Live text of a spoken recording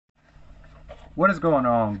What is going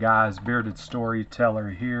on, guys? Bearded Storyteller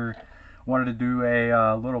here. Wanted to do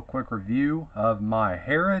a little quick review of my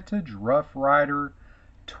Heritage Rough Rider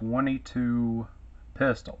 22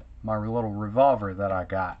 pistol, my little revolver that I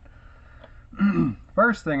got.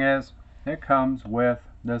 First thing is, it comes with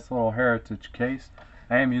this little Heritage case.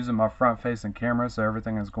 I am using my front-facing camera, so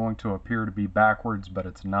everything is going to appear to be backwards, but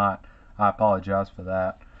it's not. I apologize for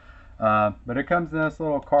that. But it comes in this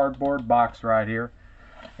little cardboard box right here.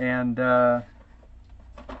 And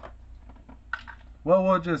well,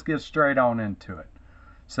 we'll just get straight on into it.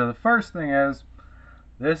 So the first thing is,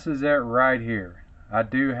 this is it right here. I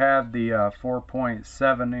do have the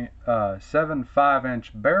 4.75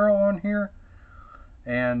 inch barrel on here,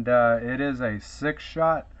 and it is a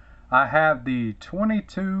 6-shot. I have the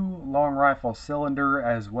 22 long rifle cylinder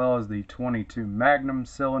as well as the 22 Magnum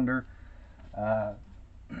cylinder. Got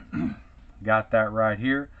that right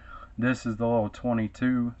here. This is the little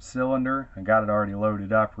 22 cylinder. I got it already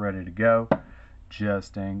loaded up, ready to go,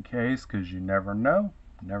 just in case, because you never know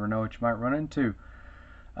what you might run into.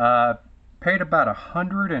 Paid about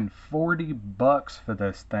 $140 for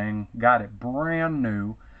this thing. Got it brand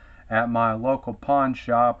new at my local pawn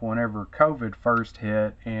shop whenever COVID first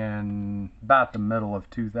hit in about the middle of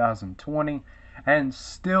 2020, and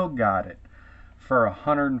still got it for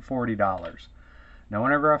 $140. Now,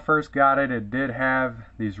 whenever I first got it, it did have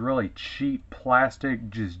these really cheap plastic,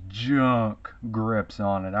 just junk grips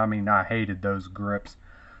on it. I mean, I hated those grips.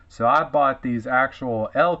 So I bought these actual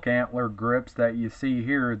elk antler grips that you see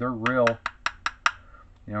here. They're real,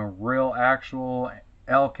 real actual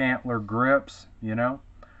elk antler grips, They're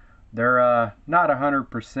not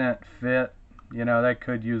 100% fit. They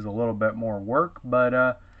could use a little bit more work,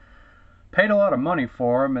 but paid a lot of money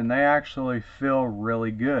for them, and they actually feel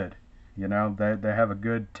really good. They have a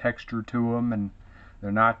good texture to them, and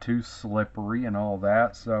they're not too slippery and all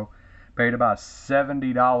that. So paid about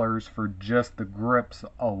 $70 for just the grips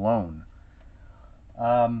alone.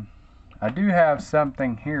 I do have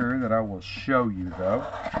something here that I will show you, though.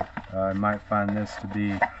 I might find this to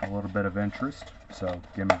be a little bit of interest, so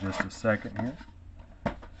give me just a second here.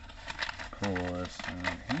 Pull this in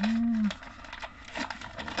here.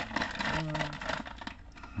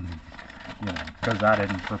 Because I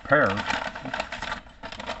didn't prepare.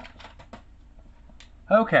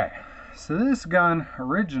 Okay, so this gun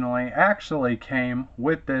originally actually came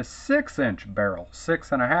with this 6-inch barrel,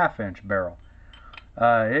 6.5-inch barrel.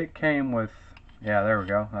 It came with, yeah, there we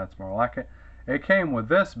go, that's more like it. It came with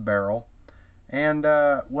this barrel, and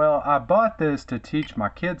well, I bought this to teach my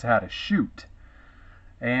kids how to shoot.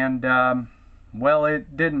 And well,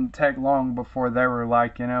 it didn't take long before they were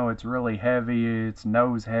like, it's really heavy, it's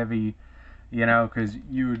nose heavy, because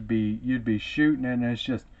you'd be shooting and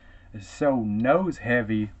it's so nose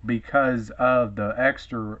heavy because of the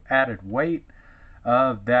extra added weight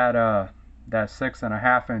of that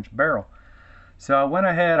 6.5-inch barrel. So I went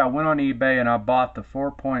ahead, I went on eBay and I bought the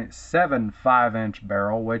 4.75-inch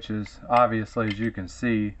barrel, which is obviously, as you can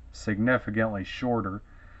see, significantly shorter.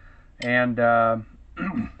 And I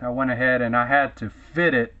went ahead and I had to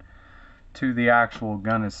fit it to the actual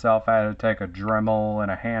gun itself. I had to take a Dremel and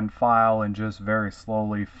a hand file and just very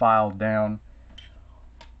slowly file down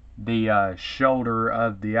the shoulder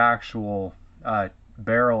of the actual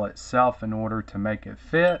barrel itself in order to make it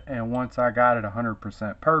fit. And once I got it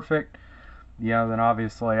 100% perfect, then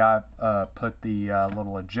obviously I put the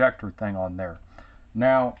little ejector thing on there.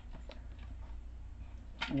 Now,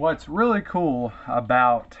 what's really cool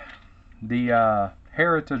about the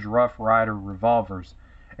Heritage Rough Rider revolvers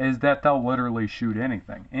is that they'll literally shoot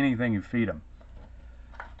anything you feed them.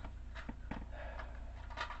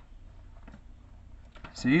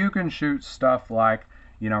 So you can shoot stuff like,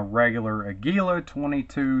 regular Aguila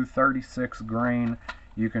 22, 36 grain.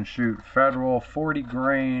 You can shoot Federal 40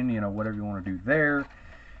 grain, whatever you want to do there.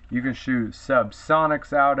 You can shoot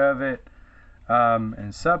subsonics out of it.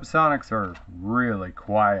 And subsonics are really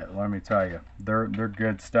quiet, let me tell you. They're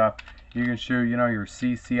good stuff. You can shoot, your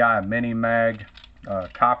CCI mini mag,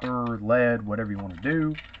 copper, lead, whatever you want to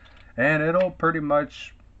do, and it'll pretty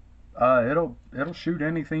much it'll shoot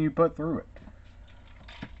anything you put through it.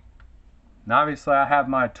 Now, obviously, I have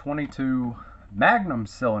my 22 Magnum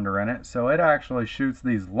cylinder in it, so it actually shoots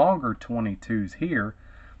these longer 22s here.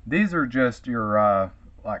 These are just your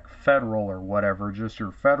like Federal or whatever, just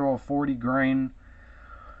your Federal 40 grain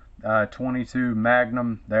 22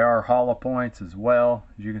 Magnum. They are hollow points as well.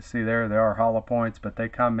 As you can see there, they are hollow points, but they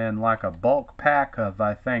come in like a bulk pack of,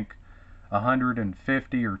 I think,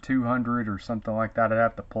 150 or 200 or something like that. I'd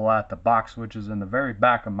have to pull out the box, which is in the very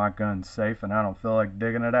back of my gun safe, and I don't feel like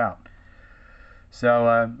digging it out.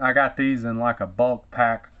 So I got these in like a bulk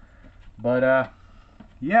pack But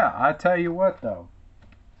yeah, I tell you what though.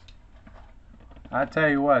 I tell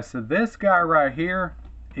you what, so this guy right here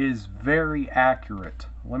is very accurate.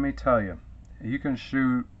 Let me tell you. You can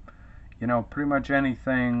shoot, you know, pretty much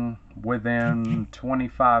anything within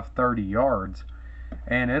 25, 30 yards,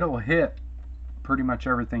 and it'll hit pretty much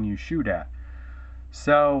everything you shoot at.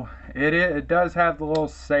 So it does have the little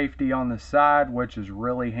safety on the side, which is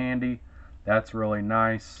really handy. That's really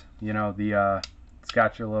nice. You know, it's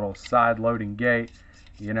got your little side loading gate,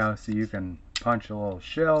 you know, so you can punch the little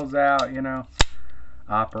shells out, you know,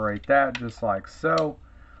 operate that just like so.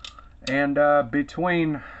 And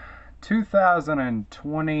between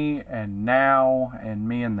 2020 and now, and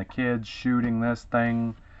me and the kids shooting this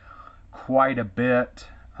thing quite a bit,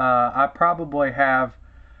 I probably have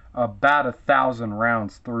about 1,000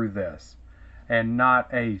 rounds through this, and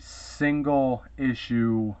not a single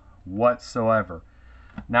issue whatsoever.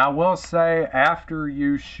 Now I will say, after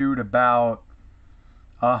you shoot about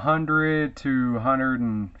 100 to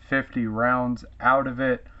 150 rounds out of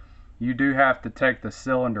it, you do have to take the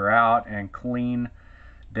cylinder out and clean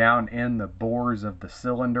down in the bores of the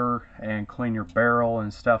cylinder and clean your barrel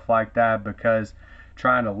and stuff like that, because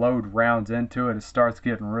trying to load rounds into it, it starts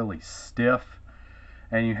getting really stiff,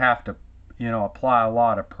 and you have to, you know, apply a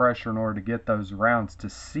lot of pressure in order to get those rounds to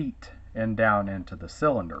seat and down into the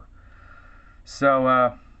cylinder.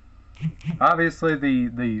 So obviously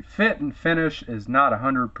the fit and finish is not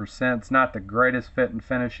 100%. It's not the greatest fit and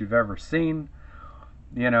finish you've ever seen.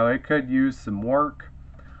 You know, it could use some work,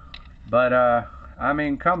 but I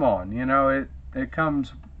mean, come on, you know, it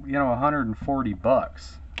comes, you know, 140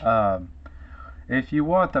 bucks. If you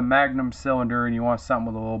want the Magnum cylinder and you want something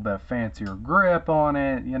with a little bit fancier grip on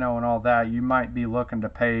it, you know, and all that, you might be looking to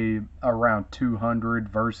pay around 200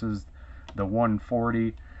 versus the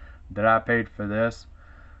 140 that I paid for this.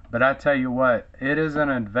 But I tell you what, it is an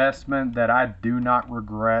investment that I do not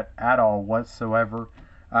regret at all whatsoever.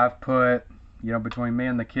 I've put, you know, between me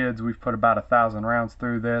and the kids, we've put about 1,000 rounds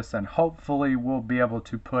through this, and hopefully we'll be able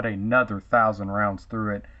to put another 1,000 rounds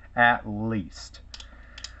through it at least.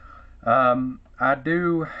 I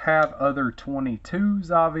do have other 22s,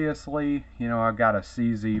 obviously. You know, I've got a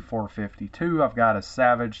CZ 452. I've got a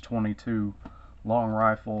Savage 22 long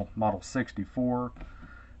rifle model 64.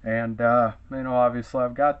 And, you know, obviously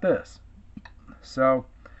I've got this. So,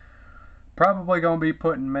 probably going to be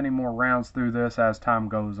putting many more rounds through this as time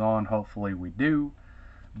goes on. Hopefully we do.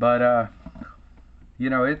 But, you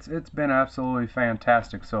know, it's been absolutely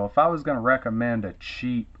fantastic. So, if I was going to recommend a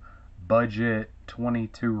cheap budget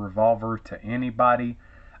 22 revolver to anybody,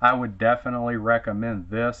 I would definitely recommend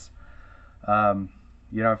this. You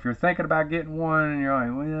know, if you're thinking about getting one and you're like,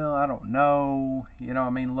 well, I don't know, you know, I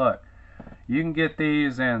mean, look, you can get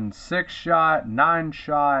these in 6-shot,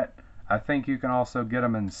 9-shot. I think you can also get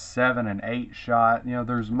them in 7 and 8-shot. You know,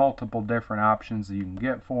 there's multiple different options that you can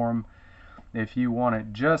get for them. If you want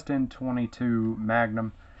it just in 22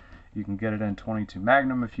 Magnum, you can get it in 22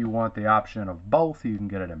 Magnum. If you want the option of both, you can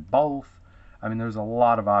get it in both. I mean, there's a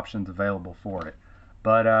lot of options available for it.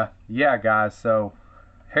 But yeah, guys, so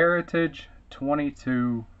Heritage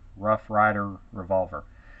 22 Rough Rider revolver.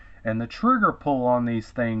 And the trigger pull on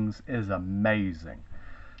these things is amazing.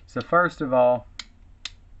 So first of all,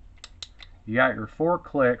 you got your 4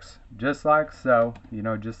 clicks, just like so, you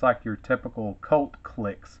know, just like your typical Colt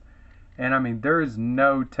clicks. And I mean, there is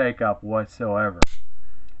no take up whatsoever.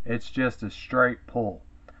 It's just a straight pull.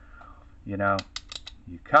 You know,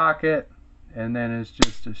 you cock it, and then it's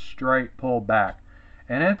just a straight pull back.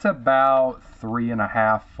 And it's about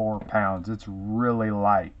 3.5, 4 pounds. It's really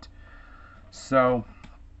light. So,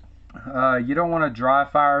 you don't want to dry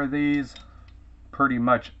fire these pretty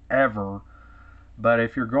much ever. But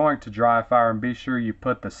if you're going to dry fire, and be sure you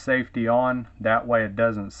put the safety on. That way it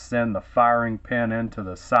doesn't send the firing pin into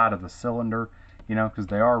the side of the cylinder. You know, because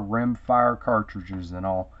they are rim fire cartridges and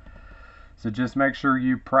all. So just make sure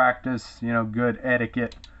you practice, you know, good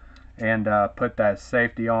etiquette, and put that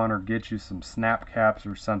safety on, or get you some snap caps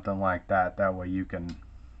or something like that. That way you can,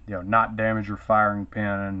 you know, not damage your firing pin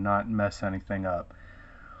and not mess anything up.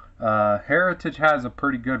 Heritage has a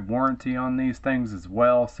pretty good warranty on these things as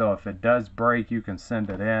well, so if it does break, you can send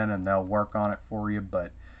it in and they'll work on it for you.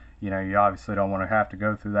 But you know, you obviously don't want to have to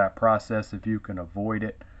go through that process if you can avoid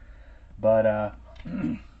it. But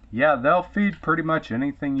yeah, they'll feed pretty much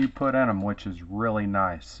anything you put in them, which is really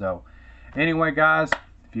nice. So anyway, guys,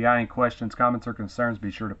 if you got any questions, comments, or concerns,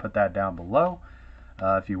 be sure to put that down below.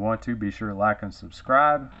 If you want to, be sure to like and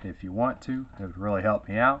subscribe if you want to. It would really help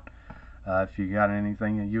me out. If you got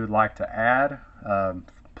anything that you would like to add,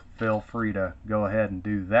 feel free to go ahead and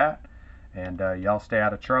do that. And y'all stay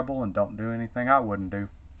out of trouble and don't do anything I wouldn't do.